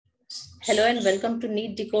Hello and welcome to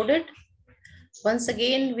NEET Decoded. Once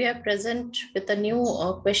again, we are present with a new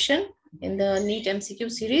question in the NEET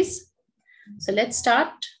MCQ series. So let's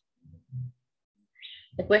start.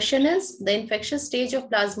 The question is, the infectious stage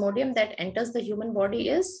of Plasmodium that enters the human body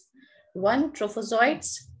is 1.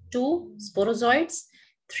 Trophozoites, 2. Sporozoites,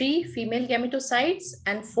 3. Female gametocytes,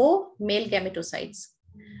 and 4. Male gametocytes.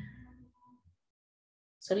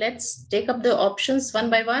 So let's take up the options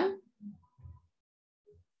one by one.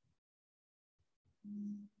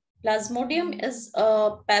 Plasmodium is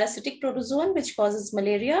a parasitic protozoan which causes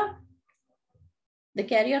malaria. The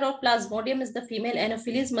carrier of Plasmodium is the female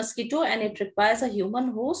Anopheles mosquito, and it requires a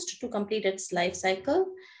human host to complete its life cycle.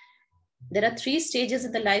 There are 3 stages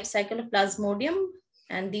in the life cycle of Plasmodium,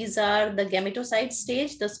 and these are the gametocyte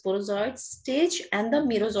stage, the sporozoid stage, and the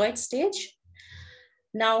merozoite stage.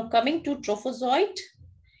 Now coming to trophozoite,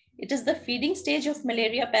 it is the feeding stage of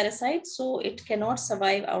malaria parasite, so it cannot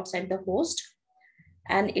survive outside the host.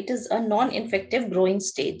 And it is a non-infective growing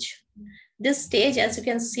stage. This stage, as you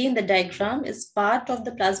can see in the diagram, is part of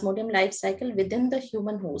the Plasmodium life cycle within the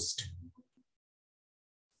human host.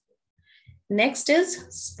 Next is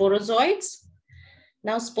sporozoites.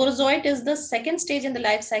 Now, sporozoite is the second stage in the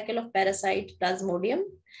life cycle of parasite Plasmodium.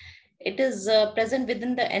 It is present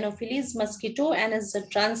within the Anopheles mosquito and is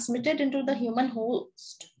transmitted into the human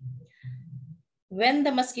host when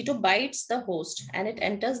the mosquito bites the host and it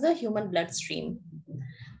enters the human bloodstream.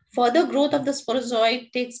 Further growth of the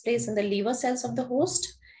sporozoid takes place in the liver cells of the host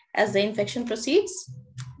as the infection proceeds.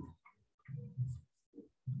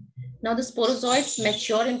 Now the sporozoids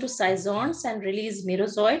mature into scizones and release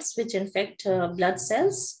merozoites which infect blood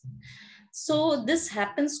cells. So this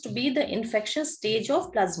happens to be the infectious stage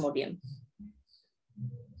of Plasmodium,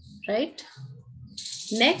 right?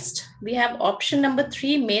 Next, we have option number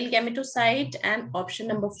 3, male gametocyte, and option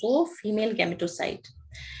number 4, female gametocyte.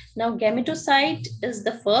 Now, gametocyte is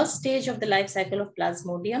the first stage of the life cycle of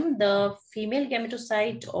Plasmodium. The female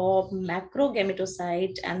gametocyte or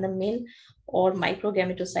macrogametocyte and the male or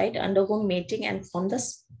microgametocyte undergo mating and form the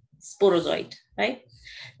sporozoid, right?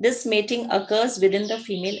 This mating occurs within the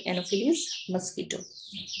female Anopheles mosquito.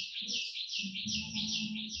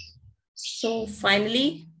 So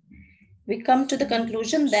finally, we come to the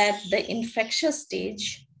conclusion that the infectious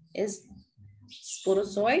stage is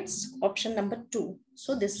sporozoites, option number 2.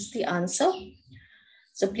 So this is the answer.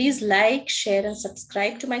 So please like, share, and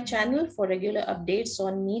subscribe to my channel for regular updates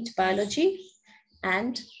on NEET biology.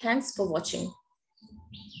 And thanks for watching.